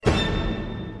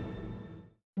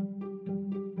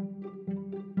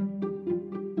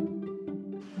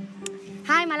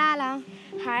Hi, Malala.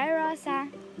 Hi, Rosa.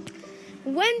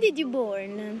 When did you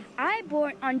born? I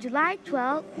born on July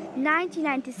 12,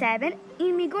 1997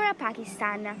 in Migora,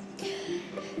 Pakistan.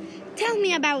 Tell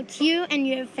me about you and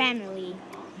your family.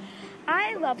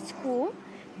 I love school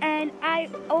and I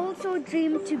also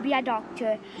dream to be a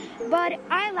doctor. But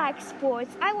I like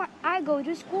sports. I go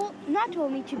to school not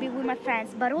only to be with my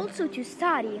friends but also to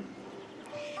study.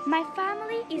 My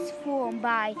family is formed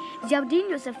by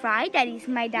Zawdin Yusufrai, that is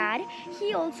my dad.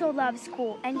 He also loves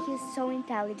school and he's so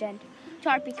intelligent.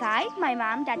 Torpikai, my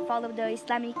mom that followed the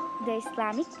Islamic,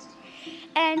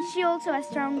 and she also a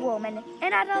strong woman.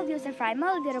 And Adal Yusufrai,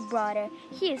 my little brother,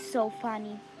 he is so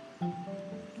funny.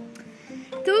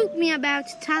 Talk me about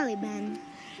Taliban.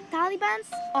 Talibans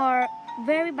are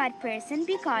very bad person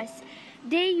because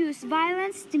they use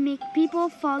violence to make people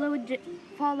follow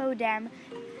them.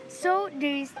 So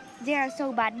they are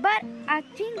so bad. But a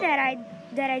thing that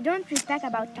I don't respect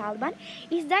about Taliban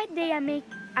is that they make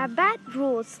a bad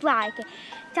rules like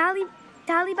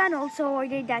Taliban also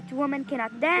ordered that women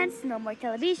cannot dance, no more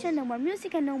television, no more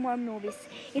music, and no more movies.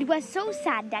 It was so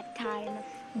sad that time.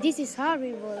 This is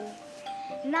horrible.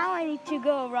 Now I need to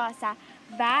go, Rosa.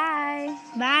 Bye.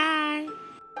 Bye.